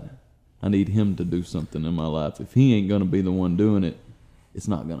God. I need Him to do something in my life. If He ain't going to be the one doing it, it's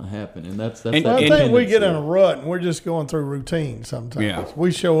not going to happen. And that's I think we get in a rut and we're just going through routine sometimes. Yeah.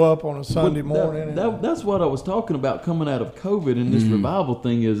 We show up on a Sunday morning. That's what I was talking about coming out of COVID, and this revival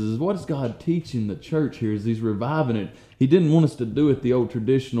thing is what is God teaching the church here? Is He's reviving it. He didn't want us to do it the old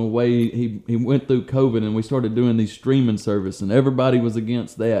traditional way. He went through COVID, and we started doing these streaming service, and everybody was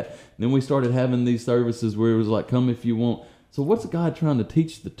against that. And then we started having these services where it was like, come if you want. So what's God trying to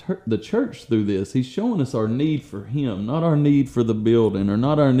teach the church through this? He's showing us our need for Him, not our need for the building, or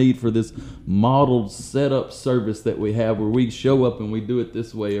not our need for this modeled, set-up service that we have where we show up and we do it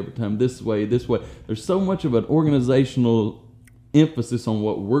this way every time, this way, this way. There's so much of an organizational emphasis on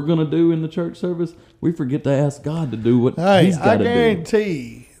what we're going to do in the church service, we forget to ask God to do what He's got to do. I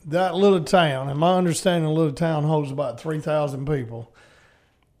guarantee that little town, and my understanding, a little town holds about 3,000 people.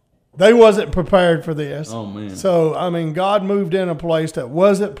 They wasn't prepared for this. Oh, man. So, I mean, God moved in a place that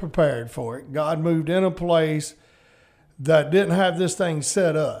wasn't prepared for it. God moved in a place that didn't have this thing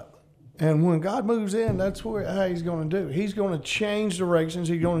set up. And when God moves in, that's how He's going to do. He's going to change directions.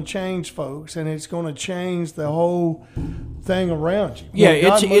 He's going to change folks, and it's going to change the whole thing around you. Yeah,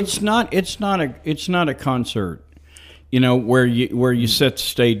 it's not a concert. Where you set the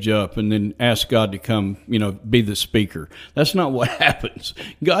stage up and then ask God to come, be the speaker. That's not what happens.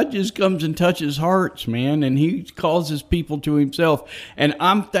 God just comes and touches hearts, man, and He calls His people to Himself. And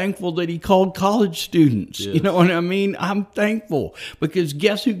I'm thankful that He called college students. Yes. You know what I mean? I'm thankful because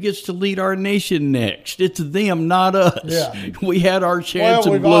guess who gets to lead our nation next? It's them, not us. Yeah. We had our chance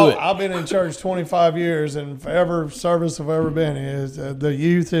and blew it. I've been in church 25 years, and every service I've ever been is the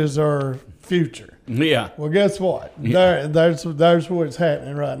youth is our future. Yeah. Well, guess what? Yeah. There's what's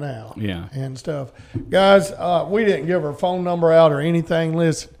happening right now. Yeah. And stuff. Guys, we didn't give our phone number out or anything.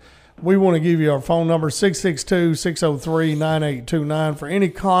 Listen, we want to give you our phone number, 662-603-9829. For any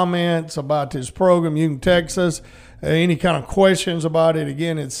comments about this program, you can text us. Any kind of questions about it,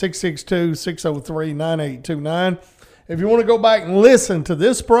 again, it's 662-603-9829. If you want to go back and listen to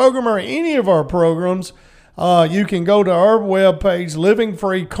this program or any of our programs, you can go to our webpage,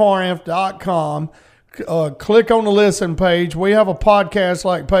 livingfreecorinth.com. Click on the listen page. We have a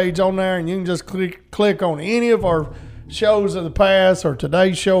podcast-like page on there, and you can just click on any of our shows of the past, or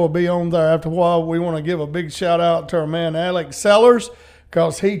today's show will be on there. After a while, we want to give a big shout-out to our man, Alex Sellers,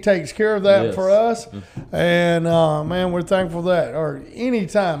 because he takes care of that for us. And, man, we're thankful for that. Or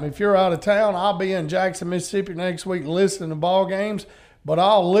anytime, if you're out of town, I'll be in Jackson, Mississippi next week listening to ball games. But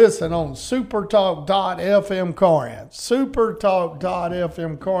I'll listen on SuperTalk.fm Corinth.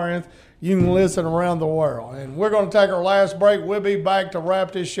 SuperTalk.fm Corinth. You can listen around the world. And we're going to take our last break. We'll be back to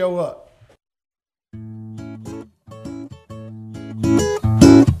wrap this show up.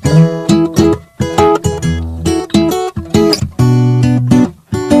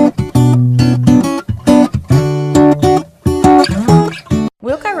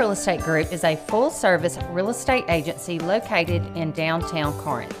 Real Estate Group is a full-service real estate agency located in downtown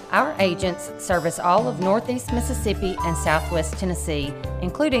Corinth. Our agents service all of Northeast Mississippi and Southwest Tennessee,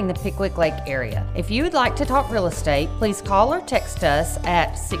 including the Pickwick Lake area. If you would like to talk real estate, please call or text us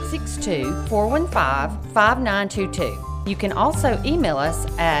at 662-415-5922. You can also email us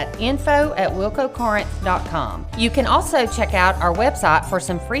at info@wilcocorinth.com. You can also check out our website for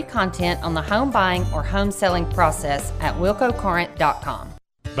some free content on the home buying or home selling process at wilcocorinth.com.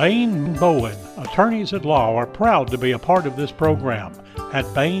 Bain & Bowen, attorneys at law, are proud to be a part of this program.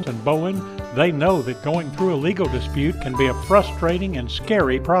 At Bain & Bowen, they know that going through a legal dispute can be a frustrating and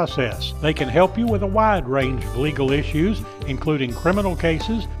scary process. They can help you with a wide range of legal issues, including criminal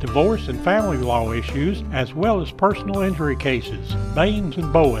cases, divorce and family law issues, as well as personal injury cases. Bain &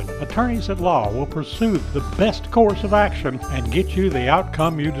 Bowen, attorneys at law, will pursue the best course of action and get you the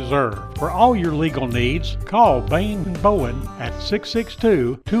outcome you deserve. For all your legal needs, call Bain & Bowen at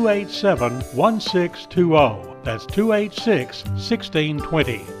 662-287-1620. That's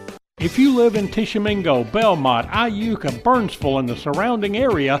 286-1620. If you live in Tishomingo, Belmont, Iuka, Burnsville, and the surrounding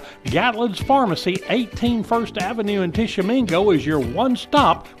area, Gatlin's Pharmacy, 18 First Avenue in Tishomingo is your one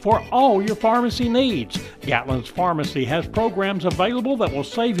stop for all your pharmacy needs. Gatlin's Pharmacy has programs available that will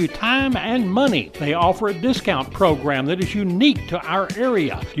save you time and money. They offer a discount program that is unique to our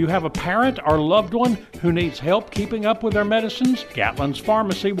area. Do you have a parent or loved one who needs help keeping up with their medicines? Gatlin's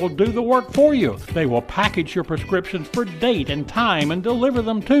Pharmacy will do the work for you. They will package your prescriptions for date and time and deliver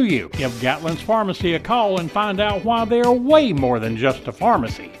them to you. Give Gatlin's Pharmacy a call and find out why they are way more than just a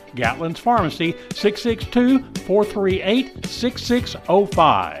pharmacy. Gatlin's Pharmacy,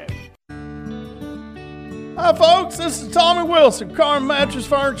 662-438-6605. Hi folks, this is Tommy Wilson, Carn Mattress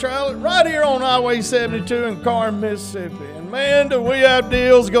Furniture Outlet, right here on Highway 72 in Carn, Mississippi. And man, do we have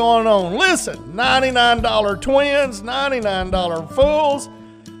deals going on. Listen, $99 twins, $99 fulls.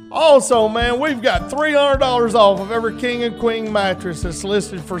 Also, man, we've got $300 off of every king and queen mattress that's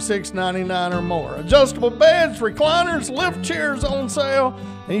listed for $699 or more. Adjustable beds, recliners, lift chairs on sale.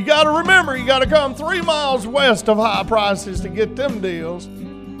 And you got to remember, you got to come 3 miles west of high prices to get them deals.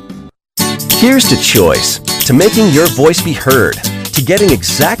 Here's to choice, to making your voice be heard, to getting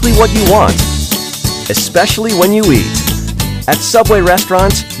exactly what you want, especially when you eat. At Subway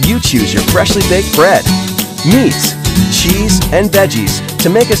restaurants, you choose your freshly baked bread, meats, cheese, and veggies to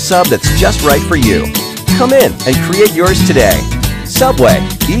make a sub that's just right for you. Come in and create yours today. Subway,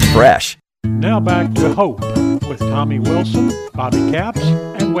 eat fresh. Now back to Hope with Tommy Wilson, Bobby Capps,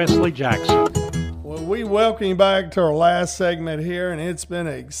 and Wesley Jackson. Well, we welcome you back to our last segment here, and it's been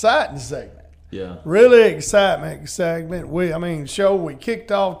an exciting segment. Yeah. Really exciting segment. We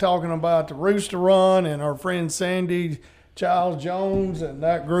kicked off talking about the Rooster Run and our friend Sandy Giles Jones and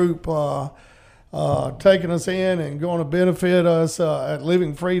that group taking us in and going to benefit us at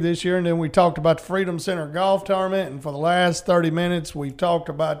Living Free this year. And then we talked about the Freedom Center Golf Tournament. And for the last 30 minutes, we've talked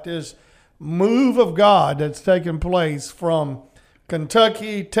about this move of God that's taking place from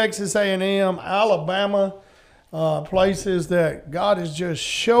Kentucky, Texas A&M, Alabama, places that God is just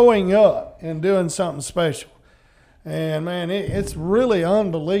showing up and doing something special. And, man, it's really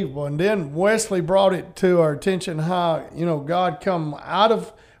unbelievable. And then Wesley brought it to our attention how, God come out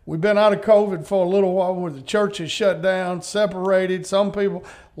of – we've been out of COVID for a little while where the church is shut down, separated. A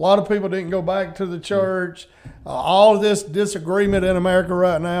lot of people didn't go back to the church. All of this disagreement in America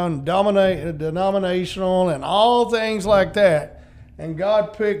right now and denominational and all things like that. And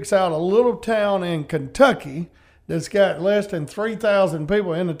God picks out a little town in Kentucky that's got less than 3,000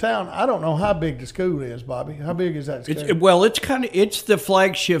 people in the town. I don't know how big the school is, Bobby. How big is that school? It's the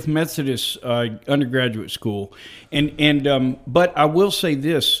flagship Methodist undergraduate school, but I will say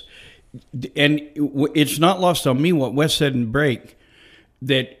this, and it's not lost on me what Wes said in break,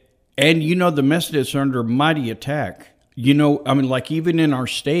 that the Methodists are under mighty attack. Even in our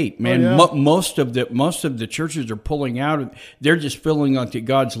state, man, most of the churches are pulling out. They're just feeling like that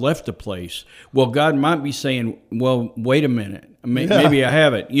God's left the place. Well, God might be saying, well, wait a minute. Maybe I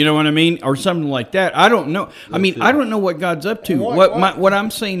haven't. You know what I mean? Or something like that. I don't know. I don't know what God's up to. What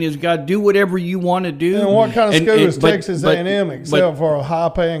I'm saying is, God, do whatever you want to do. And what kind of school is Texas A&M except for a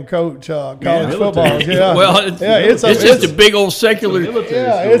high-paying coach, college football? Yeah. Well, it's just a big old secular.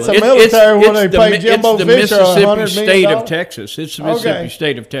 It's a military where they pay Jimbo Fisher $100 million. Of Texas. It's the Mississippi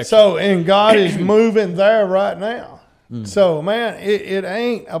state of Texas. So, and God is moving there right now. So, man, it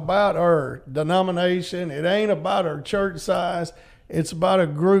ain't about our denomination. It ain't about our church size. It's about a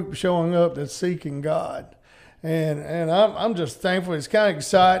group showing up that's seeking God. And I'm just thankful. It's kind of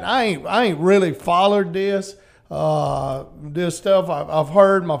exciting. I ain't really followed this stuff. I've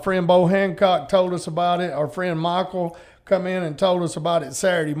heard my friend Bo Hancock told us about it. Our friend Michael come in and told us about it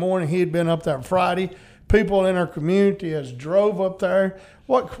Saturday morning. He had been up there Friday. People in our community has drove up there.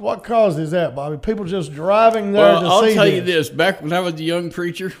 What causes that, Bobby? People just driving there to see this. I'll tell you this. Back when I was a young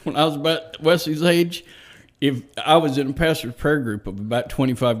preacher, when I was about Wesley's age, if I was in a pastor's prayer group of about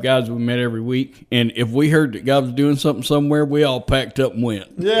 25 guys we met every week, and if we heard that God was doing something somewhere, we all packed up and went.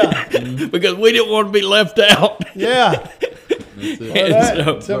 Yeah. Because we didn't want to be left out. Yeah.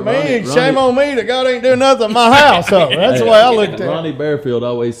 Shame on me that God ain't doing nothing in my house. So that's the way I looked at it. Ronnie Bearfield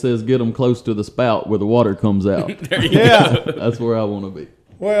always says, get them close to the spout where the water comes out. That's where I want to be.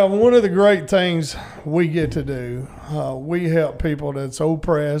 Well, one of the great things we get to do, we help people that's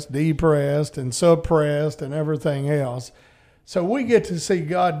oppressed, depressed, and suppressed, and everything else. So we get to see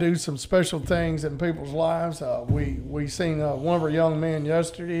God do some special things in people's lives. We seen one of our young men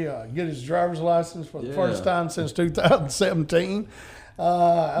yesterday get his driver's license for the first time since 2017.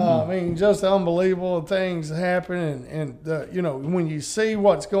 Just unbelievable things happen. And when you see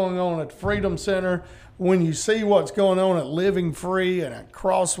what's going on at the Freedom Center when you see what's going on at Living Free and at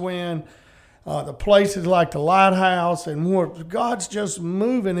Crosswind, the places like the Lighthouse, and more, God's just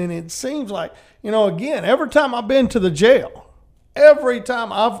moving. And it seems like, again, every time I've been to the jail, every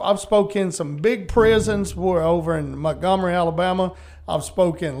time I've spoken in some big prisons, we're over in Montgomery, Alabama. I've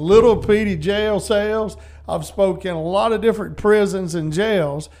spoken little Petey jail cells. I've spoken a lot of different prisons and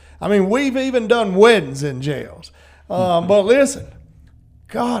jails. I mean, we've even done weddings in jails. But listen,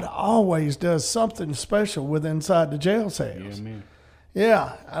 God always does something special with inside the jail cells. Yeah, man.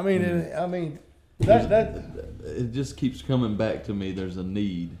 Yeah, I mean, that it just keeps coming back to me. There's a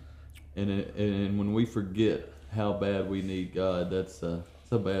need, and when we forget how bad we need God, it's a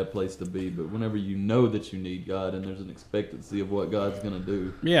bad place to be. But whenever you know that you need God, and there's an expectancy of what God's going to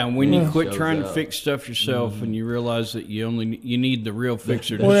do. Yeah, and when you quit trying to fix stuff yourself, and you realize that you need the real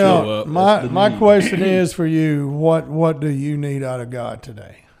fixer to show up. My question is for you: what do you need out of God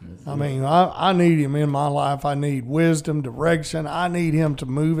today? I mean, I need Him in my life. I need wisdom, direction. I need Him to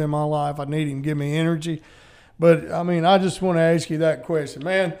move in my life. I need Him to give me energy. But, I mean, I just want to ask you that question.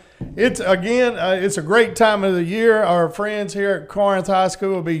 Man, it's a great time of the year. Our friends here at Corinth High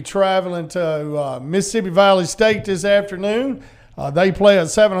School will be traveling to Mississippi Valley State this afternoon. They play at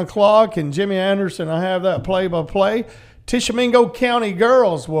 7 o'clock, and Jimmy Anderson will have that play-by-play. Tishomingo County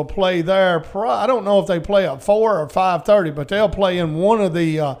girls will play there. I don't know if they play at 4 or 5:30, but they'll play in one of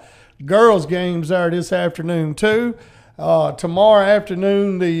the girls' games there this afternoon too. Tomorrow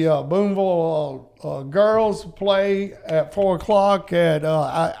afternoon, the Boonville girls play at 4 o'clock at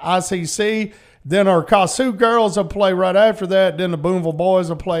ICC. Then our Kasu girls will play right after that. Then the Boonville boys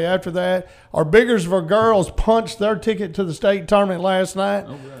will play after that. Our Biggersville girls punched their ticket to the state tournament last night.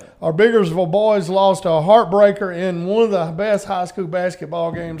 Oh, right. Our Biggersville boys lost a heartbreaker in one of the best high school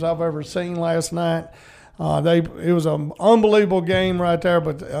basketball games I've ever seen last night. It was an unbelievable game right there,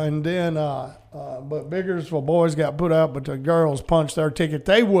 but Biggersville boys got put out, but the girls punched their ticket.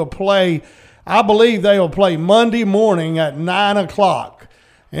 They will play, I believe they will play Monday morning at 9 o'clock.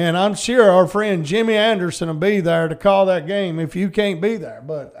 And I'm sure our friend Jimmy Anderson will be there to call that game if you can't be there.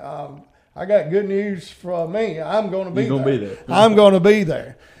 But I got good news for me. I'm going to be there. You're going to be there. I'm going to be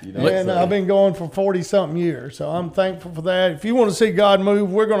there. And I've been going for 40-something years, so I'm thankful for that. If you want to see God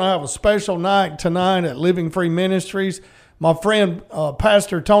move, we're going to have a special night tonight at Living Free Ministries. My friend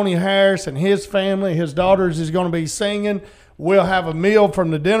Pastor Tony Harris and his family, his daughters, is going to be singing. We'll have a meal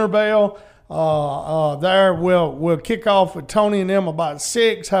from the dinner bell. There we'll kick off with Tony and them about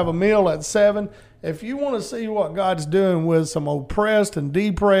 6, have a meal at 7. If you want to see what God's doing with some oppressed and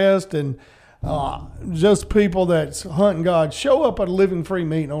depressed and just people that's hunting God, show up at a Living Free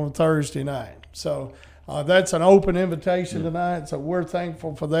meeting on a Thursday night. So that's an open invitation tonight, so we're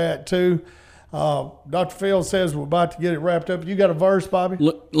thankful for that too. Dr. Phil says we're about to get it wrapped up. You got a verse, Bobby?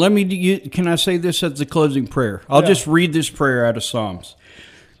 Can I say this as the closing prayer? I'll just read this prayer out of Psalms.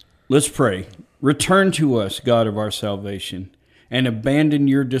 Let's pray. Return to us, God of our salvation, and abandon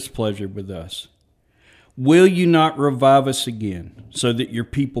your displeasure with us. Will you not revive us again, so that your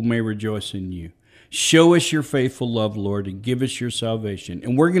people may rejoice in you? Show us your faithful love, Lord, and give us your salvation.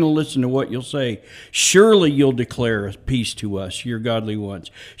 And we're going to listen to what you'll say. Surely you'll declare peace to us, your godly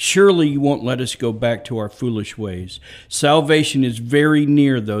ones. Surely you won't let us go back to our foolish ways. Salvation is very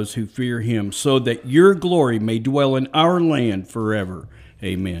near those who fear him, so that your glory may dwell in our land forever.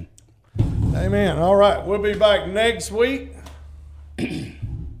 Amen. Amen. All right. We'll be back next week.